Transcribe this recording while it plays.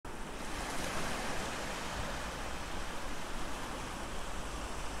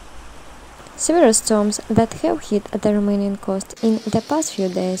Severe storms that have hit the Romanian coast in the past few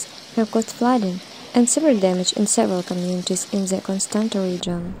days have caused flooding and severe damage in several communities in the Constanta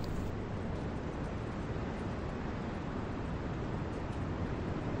region.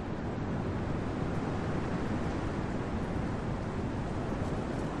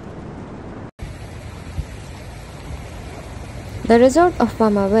 The resort of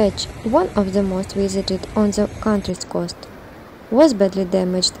Vama Veche, one of the most visited on the country's coast, was badly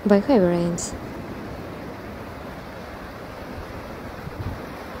damaged by heavy rains.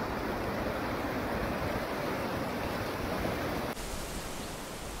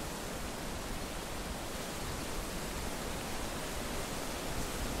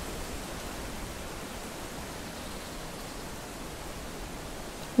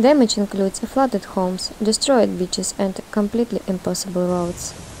 Damage includes flooded homes, destroyed beaches and completely impassable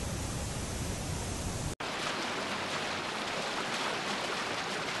roads.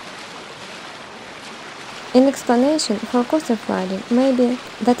 An explanation for coastal flooding may be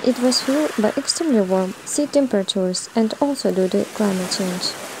that it was fueled by extremely warm sea temperatures and also due to climate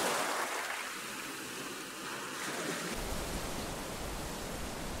change.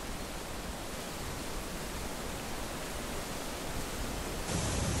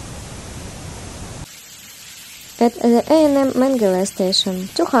 At the A&M Mengele station,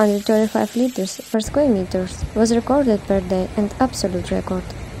 225 liters per square meters was recorded per day, an absolute record.